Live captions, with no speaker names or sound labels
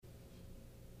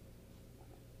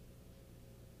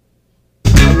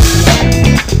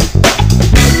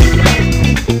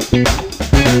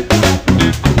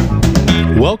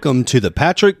Welcome to the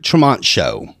Patrick Tremont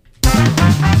Show.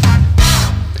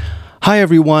 Hi,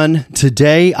 everyone.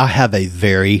 Today, I have a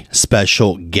very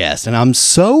special guest, and I'm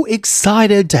so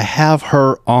excited to have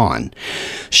her on.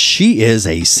 She is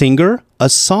a singer, a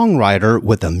songwriter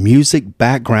with a music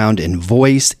background in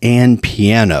voice and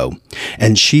piano,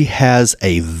 and she has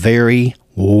a very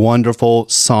wonderful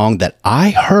song that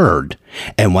I heard,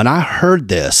 and when I heard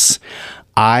this,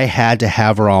 I had to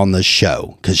have her on the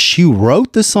show because she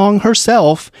wrote the song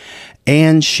herself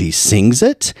and she sings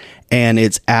it, and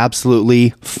it's absolutely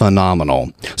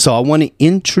phenomenal. So I want to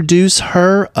introduce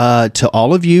her to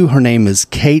all of you. Her name is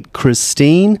Kate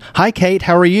Kristine. Hi, Kate.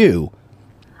 How are you?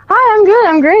 Hi, I'm good.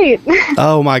 I'm great.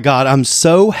 Oh my God. I'm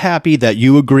so happy that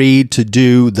you agreed to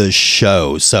do the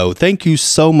show. So thank you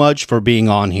so much for being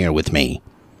on here with me.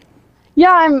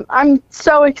 Yeah, I'm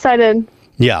so excited.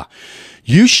 Yeah.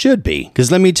 You should be,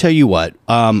 because let me tell you what,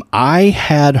 I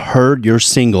had heard your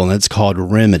single, and it's called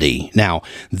Remedy. Now,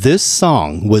 this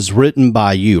song was written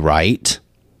by you, right?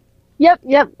 Yep,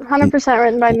 100%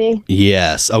 written by me.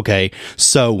 Yes, okay.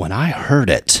 So when I heard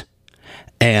it,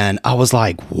 and I was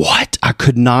like, what? I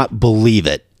could not believe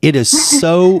it. It is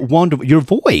so wonderful. Your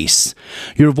voice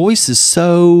is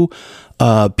so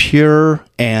pure,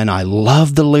 and I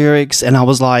love the lyrics, and I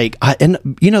was like,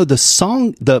 the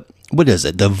song, what is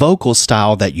it? The vocal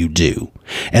style that you do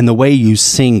and the way you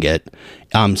sing it,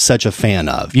 I'm such a fan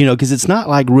of, because it's not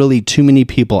like really too many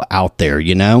people out there,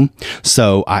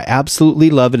 So I absolutely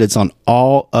love it. It's on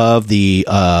all of the,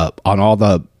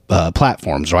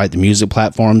 platforms, right? The music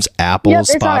platforms, Apple,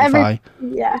 Spotify.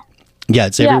 Yeah,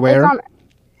 it's everywhere.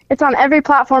 It's on every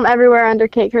platform everywhere under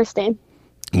Kate Kristine.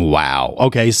 Wow.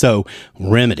 Okay. So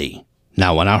Remedy.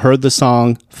 Now, when I heard the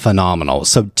song, phenomenal.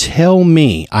 So tell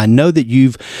me, I know that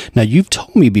you've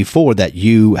told me before that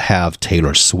you have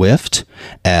Taylor Swift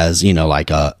as, like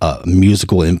a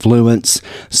musical influence.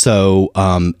 So,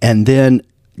 and then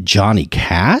Johnny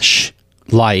Cash,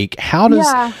 like how does,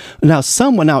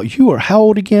 you are how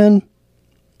old again?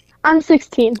 I'm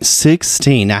 16.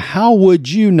 16. Now, how would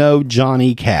you know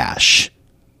Johnny Cash?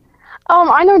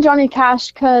 I know Johnny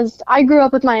Cash because I grew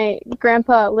up with my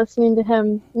grandpa listening to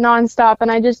him nonstop,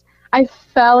 and I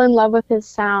fell in love with his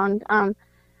sound.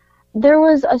 There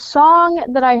was a song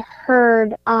that I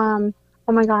heard, oh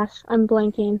my gosh, I'm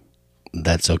blanking.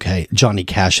 That's okay. Johnny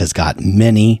Cash has got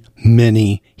many,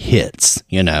 many hits,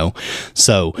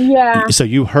 So, yeah. So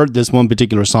you heard this one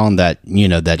particular song that,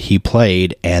 that he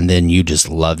played, and then you just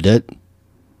loved it?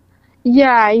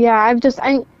 Yeah,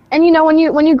 and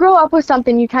when you grow up with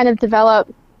something, you kind of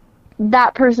develop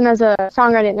that person as a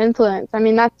songwriting influence. I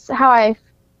mean, that's how I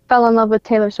fell in love with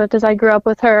Taylor Swift, as I grew up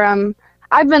with her.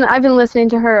 I've been listening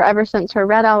to her ever since her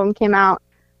Red album came out,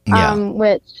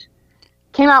 which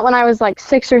came out when I was like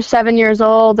 6 or 7 years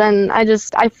old, and I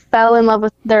fell in love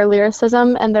with their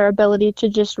lyricism and their ability to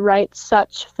just write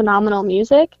such phenomenal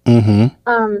music. Mm-hmm.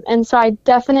 And so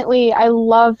I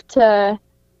love to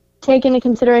take into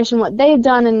consideration what they've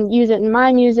done and use it in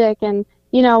my music, and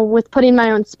with putting my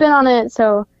own spin on it,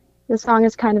 so the song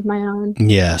is kind of my own.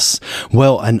 Yes.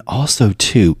 Well, and also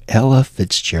too, Ella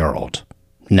Fitzgerald.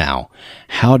 Now,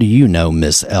 how do you know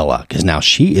Miss Ella? Because now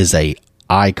she is a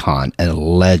icon and a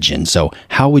legend. So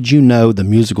how would you know the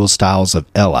musical styles of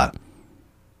Ella?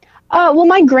 Well,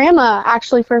 my grandma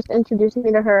actually first introduced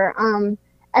me to her,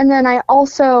 and then I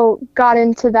also got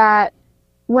into that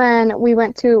when we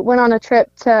went on a trip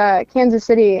to Kansas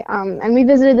City, and we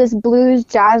visited this blues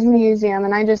jazz museum,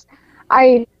 and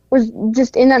I was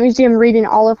just in that museum reading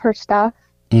all of her stuff.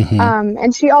 Mm-hmm.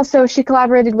 And she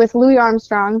collaborated with Louis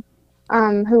Armstrong,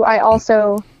 who I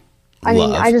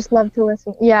just love to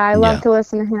listen. Yeah, I love to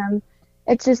listen to him.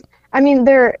 It's just,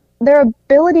 their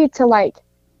ability to like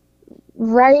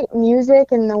write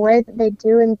music in the way that they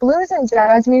do, and blues and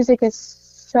jazz music is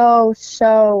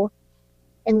so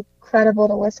incredible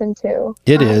to listen to.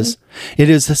 It is.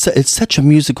 It's such a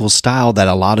musical style that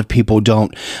a lot of people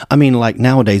don't. Like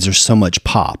nowadays there's so much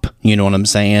pop, you know what I'm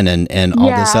saying, and all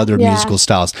this other musical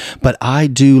styles. But I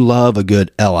do love a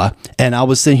good Ella, and I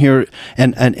was sitting here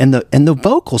and the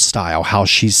vocal style, how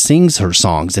she sings her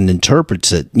songs and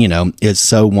interprets it, is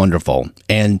so wonderful.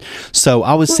 And so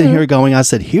I was sitting here going, I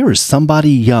said, here is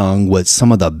somebody young with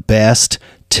some of the best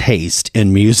taste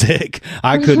in music.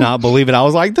 I could not believe it. I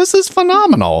was like, this is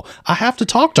phenomenal. I have to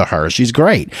talk to her. She's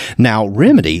great. Now,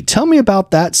 Remedy, tell me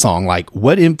about that song. Like,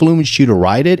 what influenced you to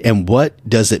write it, and what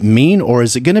does it mean? Or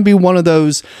is it going to be one of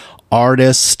those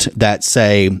artists that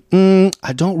say,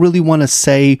 I don't really want to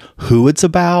say who it's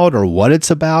about or what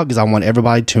it's about, because I want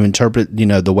everybody to interpret,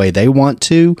 the way they want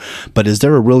to. But is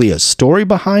there really a story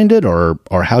behind it, or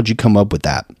how'd you come up with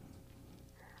that?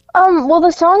 Well,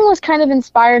 the song was kind of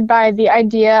inspired by the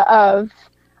idea of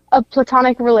a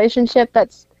platonic relationship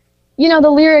that's,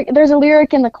 there's a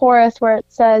lyric in the chorus where it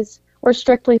says, we're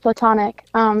strictly platonic.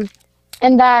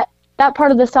 And that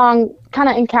part of the song kind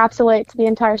of encapsulates the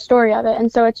entire story of it.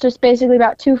 And so it's just basically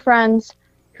about two friends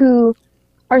who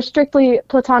are strictly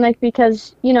platonic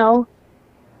because,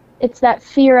 it's that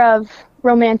fear of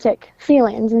romantic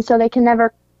feelings. And so they can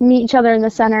never meet each other in the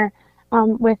center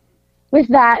with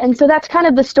that. And so that's kind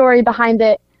of the story behind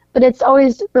it. But it's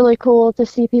always really cool to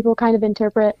see people kind of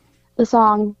interpret the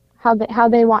song how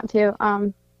they want to.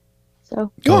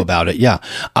 Go about it. Yeah.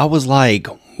 I was like,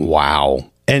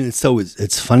 wow. And so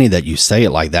it's funny that you say it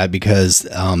like that because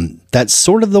that's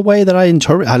sort of the way that I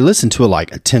interpret. I listened to it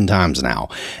like 10 times now.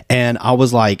 And I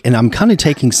was like, and I'm kind of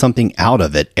taking something out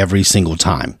of it every single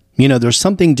time. There's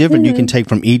something different you can take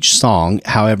from each song.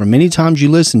 However many times you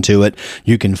listen to it,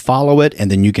 you can follow it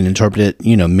and then you can interpret it,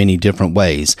 many different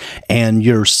ways. And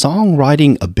your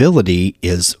songwriting ability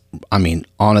is,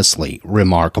 honestly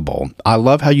remarkable. I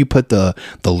love how you put the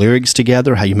lyrics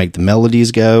together, how you make the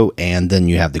melodies go, and then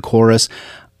you have the chorus.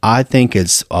 I think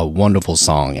it's a wonderful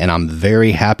song, and I'm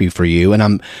very happy for you.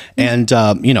 And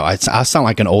I sound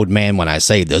like an old man when I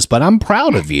say this, but I'm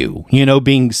proud of you.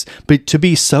 But to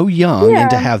be so young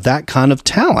and to have that kind of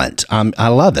talent, I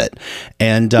love it.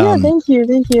 And thank you.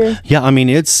 Yeah,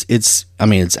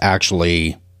 it's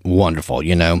actually wonderful.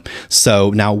 So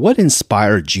now, what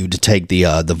inspired you to take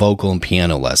the vocal and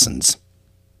piano lessons?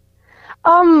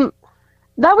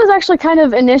 That was actually kind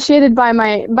of initiated by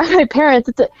my parents.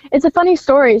 It's a funny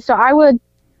story. So I would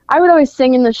always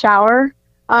sing in the shower,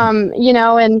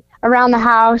 and around the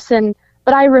house,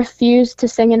 but I refused to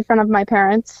sing in front of my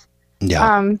parents.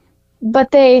 Yeah.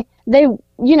 But they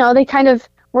kind of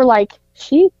were like,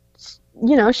 she's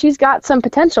got some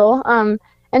potential.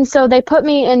 And so they put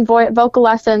me in vocal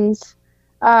lessons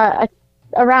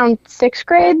around sixth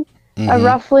grade,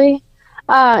 roughly.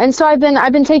 And so I've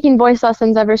been taking voice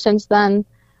lessons ever since then.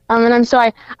 And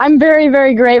I'm very,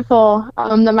 very grateful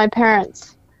that my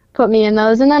parents put me in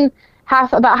those. And then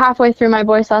about halfway through my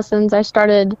voice lessons, I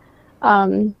started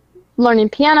learning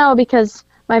piano because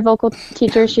my vocal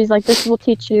teacher, she's like, this will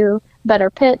teach you better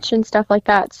pitch and stuff like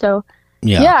that. So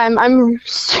I'm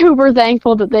super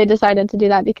thankful that they decided to do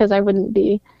that because I wouldn't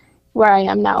be where I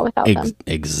am now without them.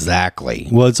 Exactly.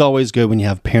 Well, it's always good when you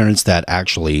have parents that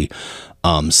actually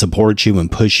support you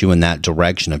and push you in that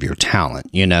direction of your talent,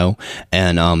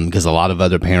 and because a lot of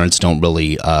other parents don't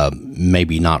really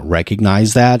maybe not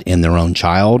recognize that in their own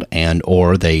child,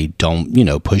 or they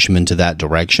don't push them into that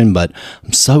direction. But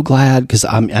I'm so glad because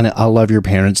I love your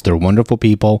parents. They're wonderful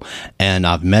people, and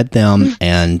I've met them,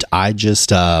 and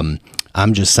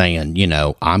I'm just saying,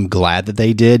 I'm glad that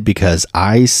they did because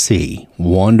I see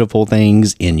wonderful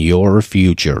things in your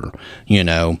future,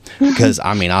 because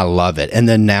I love it. And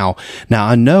then now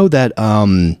I know that,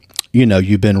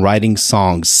 you've been writing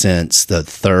songs since the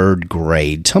third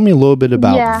grade. Tell me a little bit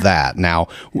about that. Now,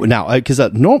 because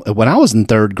when I was in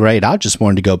third grade, I just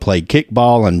wanted to go play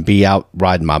kickball and be out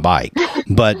riding my bike.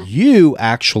 But you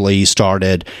actually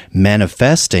started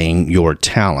manifesting your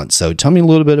talent. So tell me a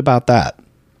little bit about that.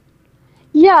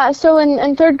 Yeah, so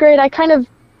in third grade, I kind of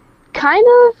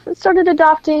started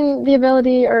adopting the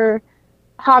ability or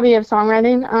hobby of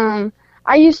songwriting.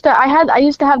 I used to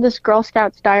have this Girl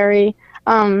Scouts diary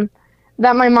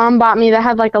that my mom bought me that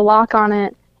had like a lock on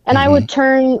it, and I would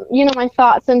turn my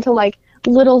thoughts into like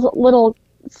little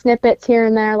snippets here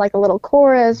and there, like a little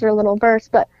chorus or a little verse.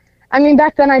 But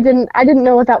back then I didn't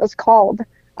know what that was called.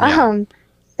 Yeah.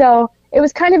 So it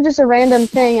was kind of just a random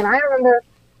thing, and I remember.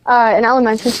 In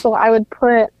elementary school, I would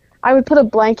put a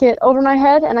blanket over my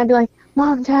head, and I'd be like,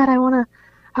 "Mom, Dad, I wanna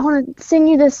sing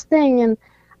you this thing." And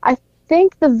I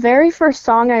think the very first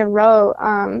song I wrote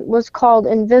was called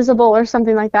 "Invisible" or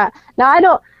something like that. Now I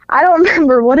don't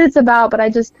remember what it's about, but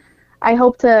I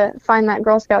hope to find that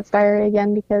Girl Scouts diary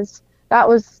again because that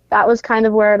was kind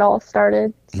of where it all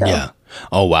started. So. Yeah.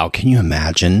 Oh wow! Can you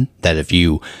imagine that if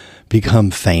you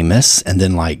become famous and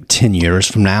then like 10 years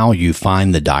from now you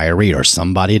find the diary or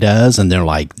somebody does and they're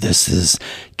like, this is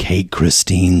Kate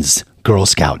Kristine's Girl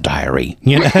Scout diary,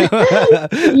 Yeah.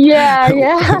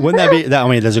 Wouldn't that be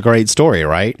that? That's a great story,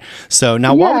 right? So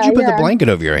now why would you put the blanket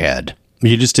over your head?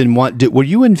 You just didn't were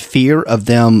you in fear of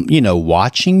them,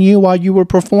 watching you while you were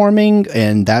performing?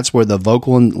 And that's where the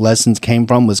vocal lessons came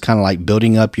from, was kind of like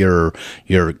building up your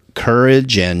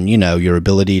courage and, your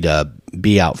ability to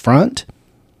be out front?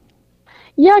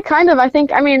 Yeah, kind of. I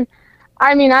think, I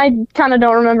kind of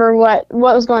don't remember what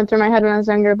was going through my head when I was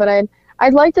younger, but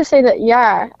I'd like to say that,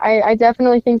 I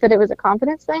definitely think that it was a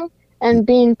confidence thing, and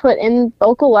being put in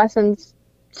vocal lessons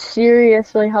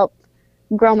seriously helped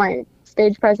grow my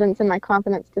stage presence and my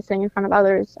confidence to sing in front of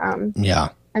others. Yeah.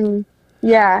 And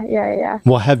yeah.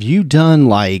 Well, have you done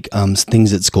like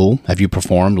things at school? Have you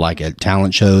performed like at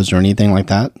talent shows or anything like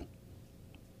that?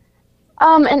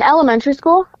 In elementary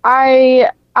school, I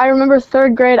remember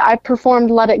 3rd grade, I performed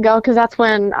Let It Go, because that's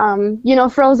when,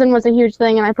 Frozen was a huge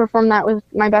thing, and I performed that with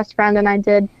my best friend, and I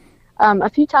did a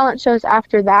few talent shows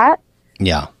after that.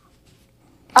 Yeah.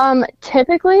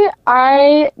 Typically,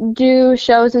 I do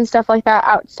shows and stuff like that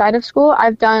outside of school.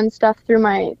 I've done stuff through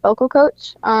my vocal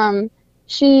coach.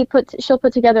 She'll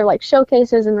put together like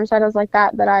showcases and recitals like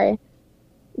that I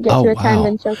get to attend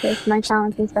and showcase my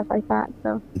talents and stuff like that.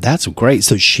 So that's great.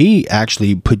 So she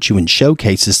actually put you in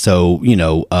showcases, so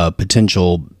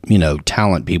potential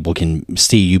talent people can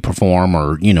see you perform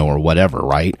or whatever,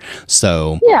 right?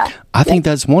 So yeah, I think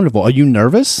that's wonderful. Are you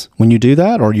nervous when you do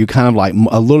that, or are you kind of like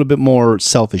a little bit more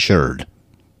self-assured?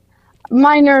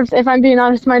 My nerves, if I'm being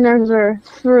honest, my nerves are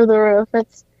through the roof.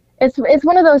 It's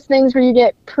one of those things where you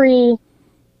get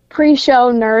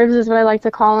pre-show nerves, is what I like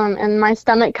to call them, and my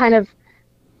stomach kind of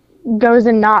goes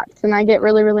in knots, and I get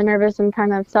really, really nervous and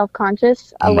kind of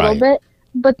self-conscious a little bit.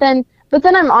 But then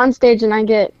I'm on stage and I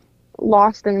get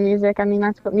lost in the music. I mean,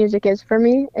 that's what music is for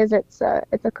me. It's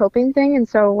a coping thing, and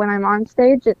so when I'm on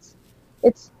stage, it's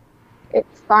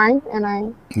fine,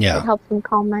 and it helps me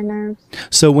calm my nerves.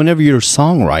 So whenever you're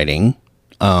songwriting,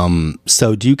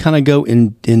 so do you kind of go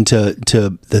into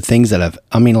the things that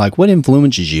what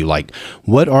influences you? Like,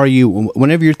 what are you,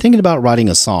 whenever you're thinking about writing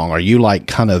a song, are you like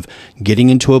kind of getting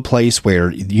into a place where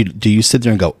do you sit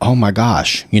there and go, oh my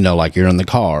gosh, like you're in the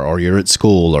car or you're at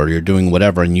school or you're doing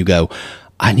whatever, and you go,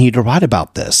 I need to write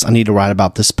about this. I need to write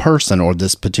about this person or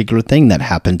this particular thing that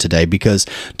happened today. Because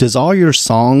does all your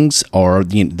songs or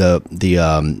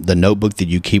the notebook that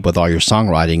you keep with all your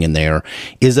songwriting in there,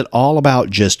 is it all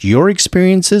about just your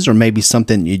experiences, or maybe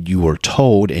something you were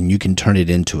told and you can turn it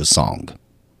into a song?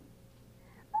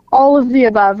 All of the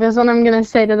above is what I'm going to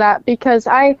say to that, because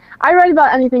I write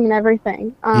about anything and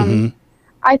everything.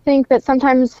 I think that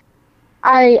sometimes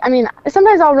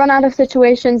sometimes I'll run out of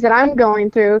situations that I'm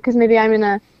going through, because maybe I'm in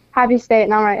a happy state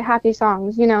and I'll write happy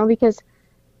songs, because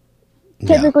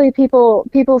typically people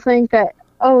think that,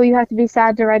 oh, you have to be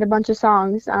sad to write a bunch of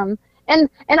songs. And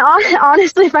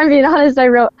honestly, if I'm being honest, I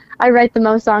write the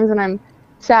most songs when I'm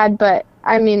sad, but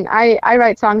I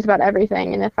write songs about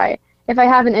everything. And if I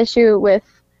have an issue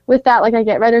with that, like I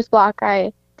get writer's block,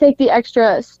 I take the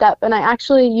extra step and I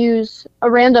actually use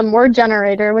a random word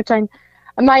generator, which it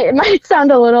might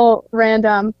sound a little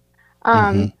random,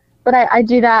 but I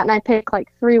do that, and I pick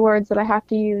like 3 words that I have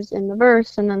to use in the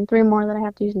verse, and then 3 more that I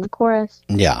have to use in the chorus.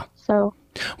 Yeah. So.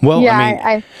 Well,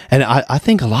 yeah, I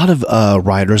think a lot of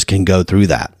writers can go through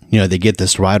that. They get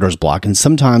this writer's block, and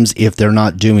sometimes if they're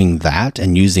not doing that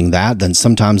and using that, then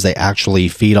sometimes they actually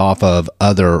feed off of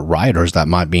other writers that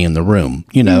might be in the room,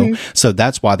 So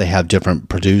that's why they have different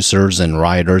producers and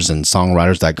writers and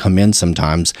songwriters that come in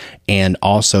sometimes and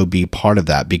also be part of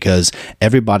that, because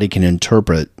everybody can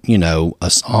interpret, a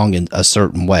song in a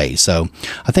certain way. So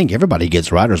I think everybody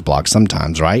gets writer's block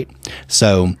sometimes, right?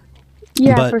 So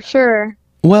yeah, for sure.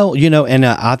 Well, and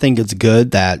I think it's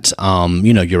good that,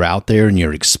 you're out there and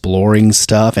you're exploring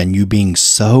stuff, and you being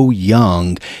so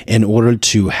young in order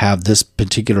to have this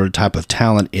particular type of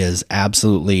talent is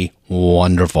absolutely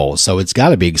wonderful. So it's got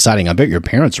to be exciting. I bet your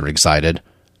parents are excited.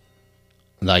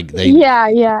 Like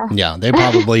Yeah, they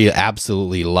probably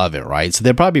absolutely love it, right? So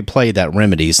they probably play that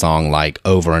Remedy song like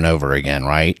over and over again,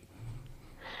 right?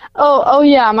 Oh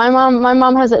yeah, my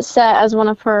mom has it set as one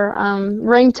of her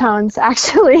ringtones,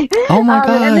 actually. Oh my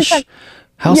gosh,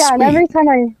 how sweet! And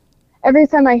every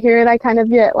time I hear it, I kind of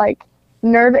get like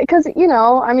nervous, because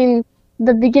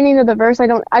the beginning of the verse, I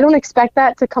don't expect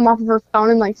that to come off of her phone,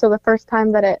 and like, so the first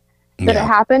time that it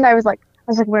happened, I was like,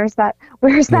 where's that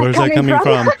coming from?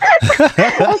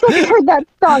 I was like, I've heard that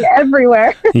song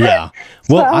everywhere. Yeah.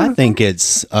 Well, so. I think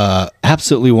it's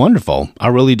absolutely wonderful. I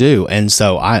really do. And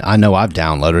so I know I've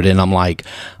downloaded it, and I'm like,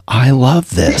 I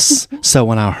love this. So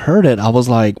when I heard it, I was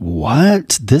like,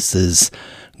 what? This is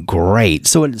great.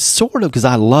 So it's sort of, because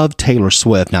I love Taylor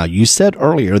Swift. Now, you said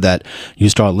earlier that you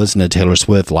started listening to Taylor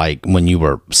Swift like when you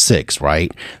were 6,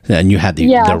 right? And you had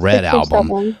the Red album.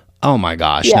 7. Oh my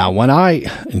gosh. Yeah. Now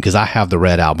because I have the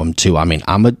Red album too.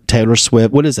 I'm a Taylor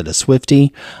Swift. What is it? A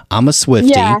Swiftie? I'm a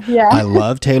Swiftie. Yeah. I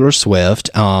love Taylor Swift.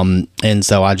 And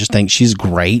so I just think she's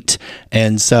great.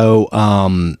 And so,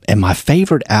 and my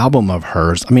favorite album of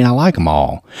hers, I like them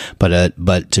all, but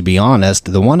to be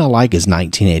honest, the one I like is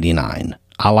 1989.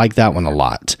 I like that one a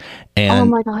lot. Oh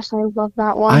my gosh, I love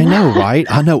that one. I know, right?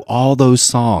 I know all those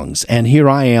songs. And here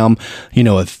I am, a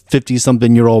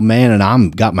 50-something-year-old man, and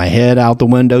I'm got my head out the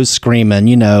window screaming,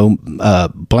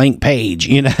 blank page,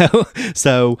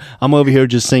 So I'm over here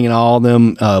just singing all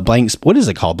them what is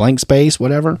it called? Blank space,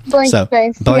 whatever? Blank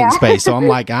space. So I'm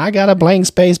like, I got a blank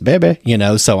space, baby.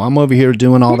 So I'm over here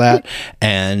doing all that.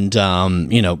 And,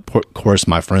 of course,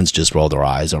 my friends just roll their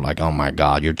eyes. They're like, oh my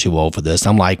God, you're too old for this.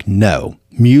 I'm like, no.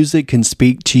 Music can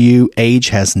speak to you. Age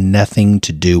has nothing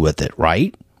to do with it,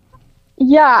 right?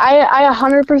 Yeah, I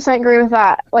 100% agree with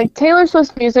that. Like, Taylor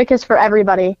Swift's music is for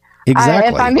everybody.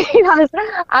 Exactly. If I'm being honest,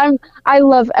 I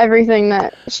love everything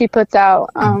that she puts out.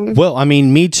 Well, I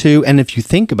mean, me too. And if you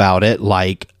think about it,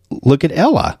 like, look at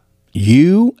Ella.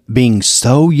 You being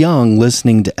so young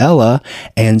listening to Ella,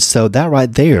 and so that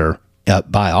right there,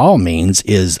 by all means,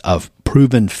 is a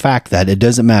proven fact that it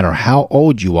doesn't matter how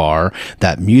old you are,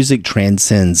 that music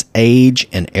transcends age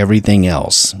and everything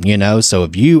else, So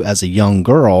if you, as a young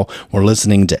girl, were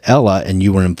listening to Ella and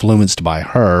you were influenced by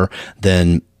her,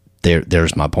 then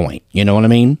there's my point. You know what I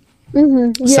mean?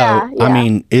 Mm-hmm. Yeah, so, I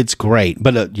mean, it's great.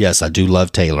 But yes, I do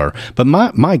love Taylor. But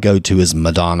my go-to is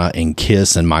Madonna and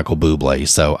Kiss and Michael Bublé.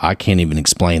 So I can't even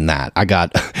explain that. I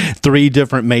got 3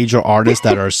 different major artists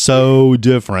that are so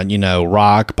different,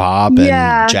 rock, pop,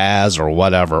 and jazz or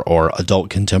whatever, or adult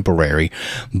contemporary.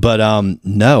 But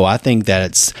no, I think that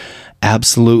it's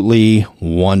absolutely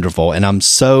wonderful. And I'm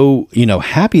so,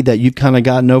 happy that you've kind of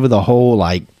gotten over the whole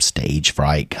like stage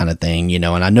fright kind of thing, and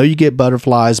I know you get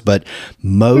butterflies, but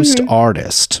most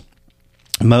artists,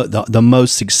 the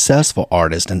most successful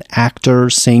artist, an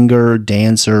actor, singer,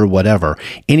 dancer, whatever,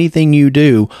 anything you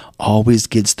do always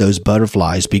gets those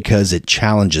butterflies because it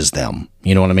challenges them.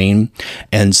 You know what I mean?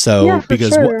 And so,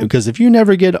 because if you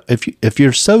never get, if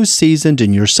you're so seasoned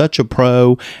and you're such a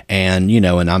pro, and,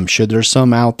 and I'm sure there's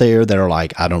some out there that are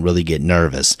like, I don't really get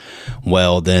nervous.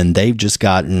 Well, then they've just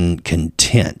gotten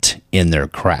content in their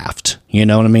craft. You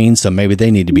know what I mean? So maybe they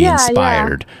need to be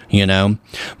inspired,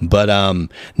 But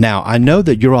now I know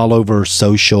that you're all over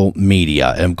social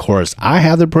media. And of course, I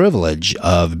have the privilege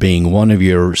of being one of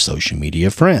your social media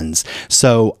friends.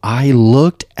 So I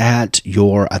looked at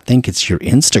I think it's your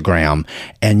Instagram,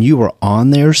 and you were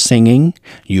on there singing,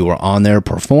 you were on there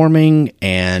performing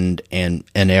and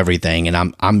everything.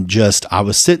 And I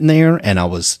was sitting there and I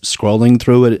was scrolling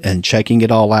through it and checking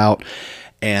it all out.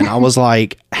 And I was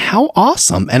like, how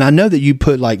awesome. And I know that you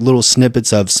put like little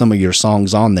snippets of some of your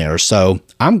songs on there. So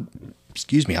I'm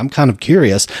kind of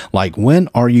curious, like, when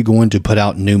are you going to put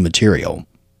out new material?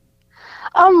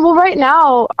 Well, right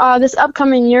now, this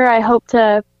upcoming year, I hope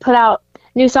to put out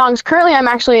new songs. Currently, I'm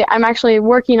actually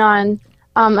working on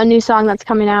a new song that's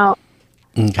coming out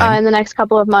in the next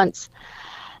couple of months.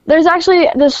 There's actually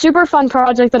this super fun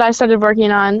project that I started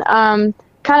working on,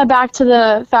 kind of back to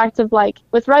the fact of, like,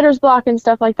 with writer's block and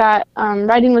stuff like that,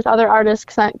 writing with other artists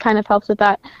kind of helps with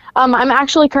that. I'm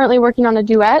actually currently working on a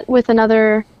duet with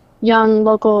another young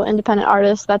local independent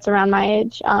artist that's around my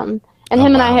age, and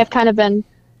him and I have kind of been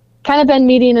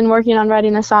meeting and working on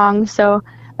writing a song. So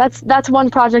that's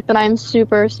one project that I'm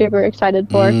super, super excited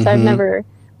for, because I've never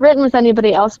written with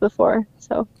anybody else before.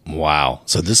 So wow.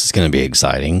 So this is going to be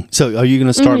exciting. So are you going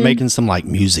to start making some like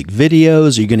music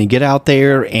videos? Are you going to get out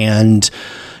there and,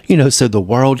 so the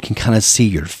world can kind of see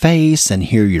your face and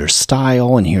hear your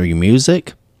style and hear your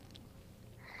music?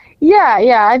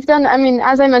 Yeah.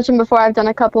 As I mentioned before, I've done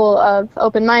a couple of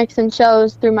open mics and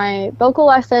shows through my vocal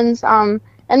lessons. And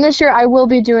this year I will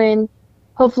be doing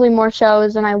hopefully more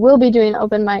shows, and I will be doing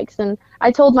open mics. And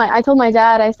I told my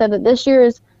dad, I said that this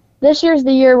year's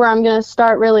the year where I'm going to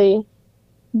start really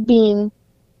being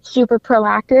super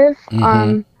proactive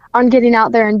on getting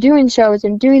out there and doing shows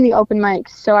and doing the open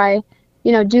mics, so I,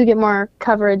 do get more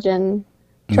coverage and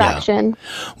traction.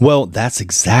 Yeah. Well, that's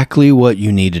exactly what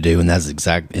you need to do. And that's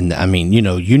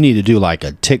you need to do like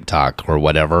a TikTok or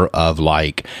whatever of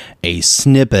like a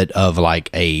snippet of like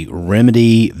a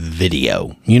Remedy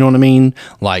video. You know what I mean?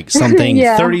 Like something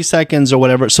 30 seconds or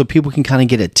whatever, so people can kind of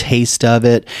get a taste of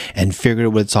it and figure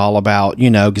out what it's all about,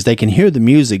 because they can hear the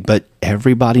music, but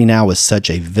everybody now is such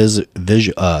a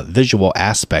visual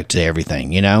aspect to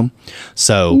everything,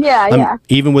 So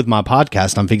even with my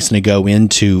podcast, I'm fixing to go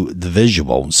into the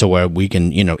visual, so where we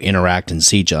can, interact and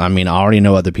see each other. I mean, I already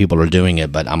know other people are doing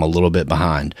it, but I'm a little bit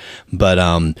behind. But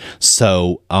a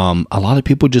lot of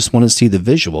people just want to see the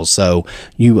visuals. So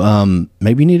you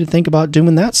maybe need to think about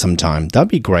doing that sometime. That'd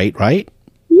be great, right?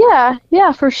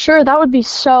 Yeah, for sure. That would be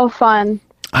so fun.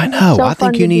 I know. I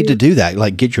think you need to do that.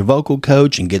 Like, get your vocal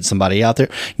coach and get somebody out there.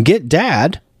 Get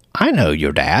Dad I know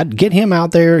your dad. Get him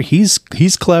out there. He's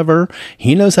clever.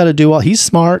 He knows how to do all. He's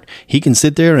smart. He can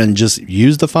sit there and just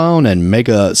use the phone and make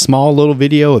a small little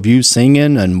video of you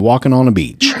singing and walking on a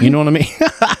beach. You know what I mean?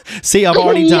 See, I've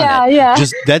already done it. Yeah.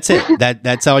 Just that's it.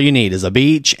 That's all you need is a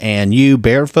beach and you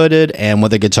barefooted and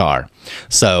with a guitar.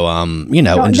 So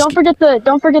don't forget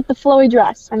the flowy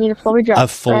dress. I mean a flowy dress. A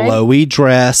flowy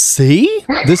dress. See?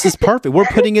 This is perfect. We're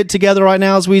putting it together right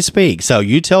now as we speak. So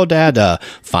you tell Dad to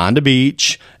find a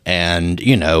beach and,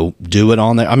 do it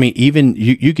on there. I mean, even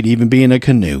you could even be in a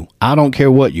canoe. I don't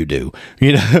care what you do.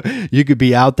 You could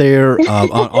be out there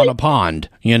on a pond,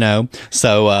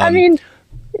 So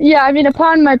a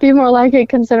pond might be more like it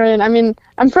considering. I mean,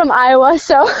 I'm from Iowa,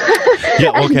 so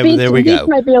yeah. Okay, well, there we go. Beach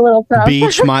might be a little tough.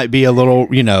 Beach might be a little,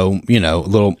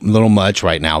 little much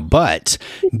right now. But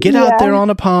get out there on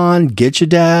a pond. Get your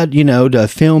dad, to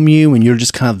film you, and you're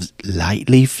just kind of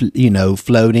lightly,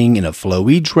 floating in a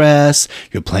flowy dress.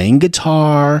 You're playing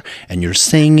guitar and you're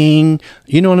singing.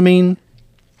 You know what I mean?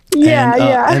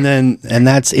 Yeah, and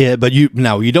that's it. But you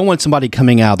don't want somebody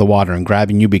coming out of the water and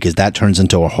grabbing you because that turns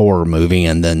into a horror movie,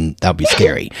 and then that'll be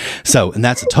scary. So, and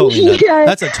that's a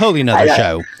totally another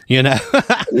show. Yeah,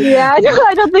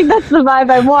 I don't think that's the vibe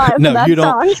I want. No, you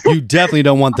don't. You definitely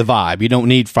don't want the vibe. You don't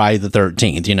need Friday the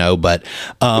 13th. But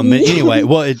anyway,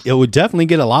 well, it would definitely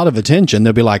get a lot of attention.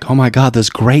 They'll be like, "Oh my God, this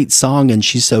great song, and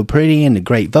she's so pretty, and the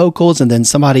great vocals," and then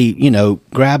somebody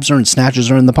grabs her and snatches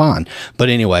her in the pond. But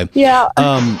anyway, yeah.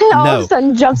 All of a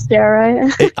sudden, jump scare,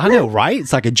 right? I know, right?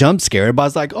 It's like a jump scare.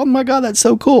 Everybody's like, "Oh my God, that's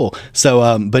so cool!"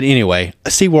 So, but anyway,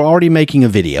 see, we're already making a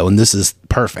video, and this is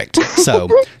perfect. So,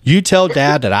 you tell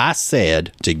Dad that I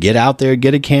said to get out there,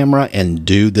 get a camera, and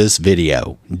do this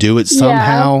video. Do it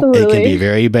somehow. Yeah, it can be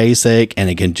very basic, and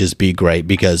it can just be great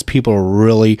because people are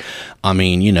really, I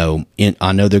know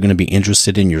they're going to be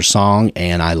interested in your song,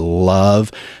 and I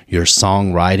love your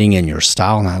songwriting and your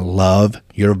style, and I love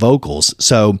your vocals.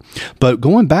 So, but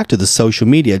going back to the social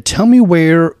media, tell me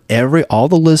where all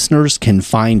the listeners can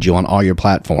find you on all your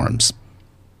platforms.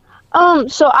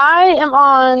 So I am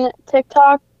on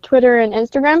TikTok, Twitter, and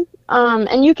Instagram.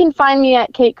 And you can find me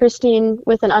at Kate Kristine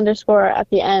with an underscore at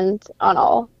the end on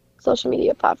all social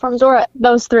media platforms, or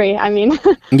those three, I mean.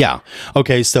 Yeah.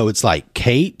 Okay, so it's like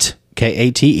Kate,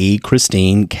 Kate,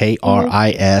 Kristine,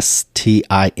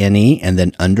 Kristine, and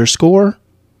then underscore?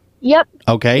 Yep.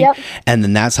 Okay. Yep. And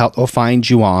then that's how they'll find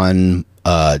you on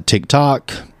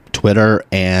TikTok, Twitter,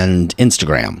 and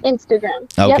Instagram.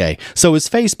 Okay. Yep. So is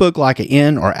Facebook like an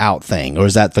in or out thing, or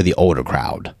is that for the older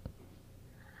crowd?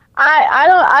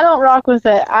 I don't rock with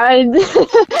it. I've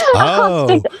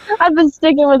been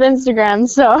sticking with Instagram,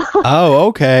 so. Oh,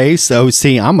 okay. So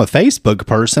see, I'm a Facebook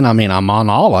person. I mean, I'm on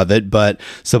all of it, but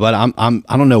I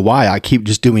don't know why I keep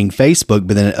just doing Facebook,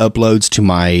 but then it uploads to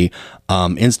my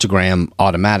Instagram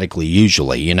automatically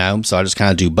usually, so I just kind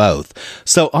of do both.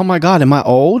 So, oh my God, am I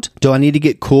old? Do I need to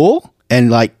get cool and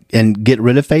get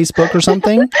rid of Facebook or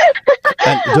something?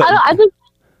 I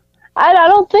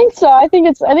don't think so. I think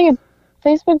it's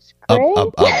Facebook's great.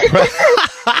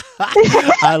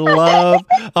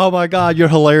 Oh my God, you're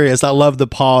hilarious. I love the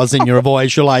pause in your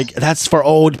voice. You're like, that's for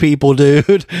old people,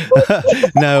 dude.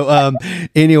 No,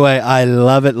 anyway, I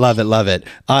love it.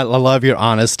 I love your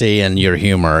honesty and your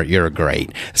humor. You're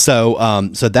great.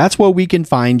 So that's where we can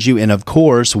find you. And of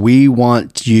course, we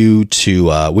want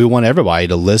everybody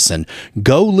to listen.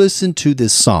 Go listen to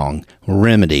this song,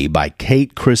 Remedy by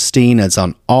Kate Kristine. It's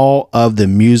on all of the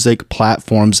music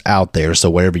platforms out there. So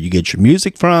wherever you get your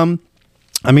music from,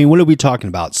 I mean, what are we talking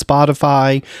about?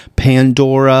 Spotify,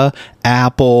 Pandora,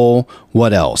 Apple,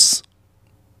 what else?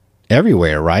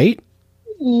 Everywhere, right?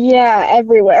 Yeah,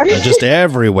 everywhere. Just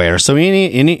everywhere. So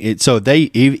even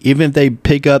if they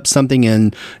pick up something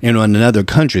in another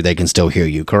country, they can still hear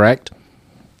you, correct?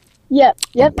 Yep.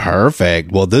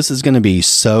 Perfect. Well, this is going to be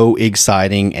so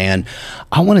exciting, and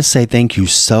I want to say thank you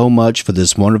so much for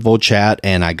this wonderful chat.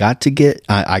 And I had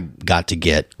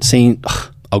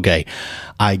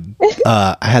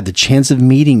the chance of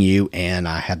meeting you, and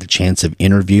I had the chance of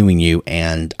interviewing you,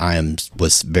 and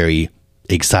was very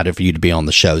excited for you to be on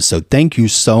the show. So thank you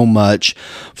so much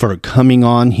for coming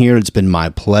on here. It's been my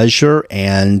pleasure,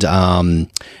 and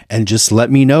just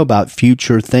let me know about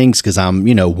future things, because I'm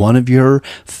one of your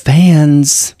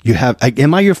fans.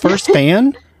 Am I your first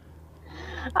fan?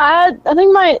 I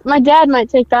think my dad might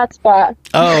take that spot.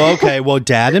 Oh, okay. Well,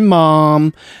 Dad and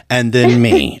Mom, and then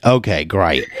me. Okay,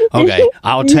 great. Okay,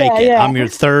 I'll take it. Yeah. I'm your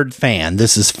third fan.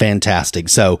 This is fantastic.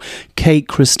 So, Kate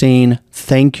Kristine,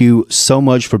 thank you so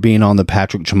much for being on the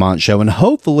Patrick Tremont Show. And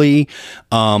hopefully,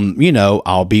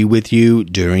 I'll be with you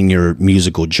during your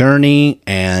musical journey,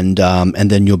 and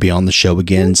then you'll be on the show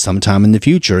again sometime in the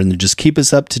future, and just keep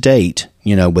us up to date,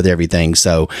 with everything.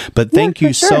 So, but thank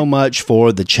you so much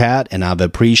for the chat, and I've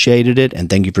appreciated it. And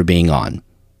thank you for being on.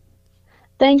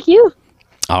 Thank you.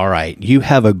 All right. You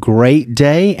have a great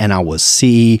day, and I will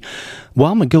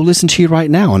I'm going to go listen to you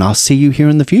right now, and I'll see you here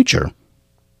in the future.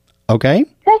 Okay?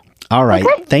 Okay. All right.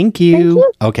 Okay. Thank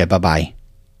you. Okay. Bye-bye.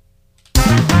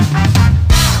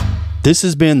 This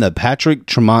has been the Patrick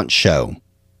Tremont Show.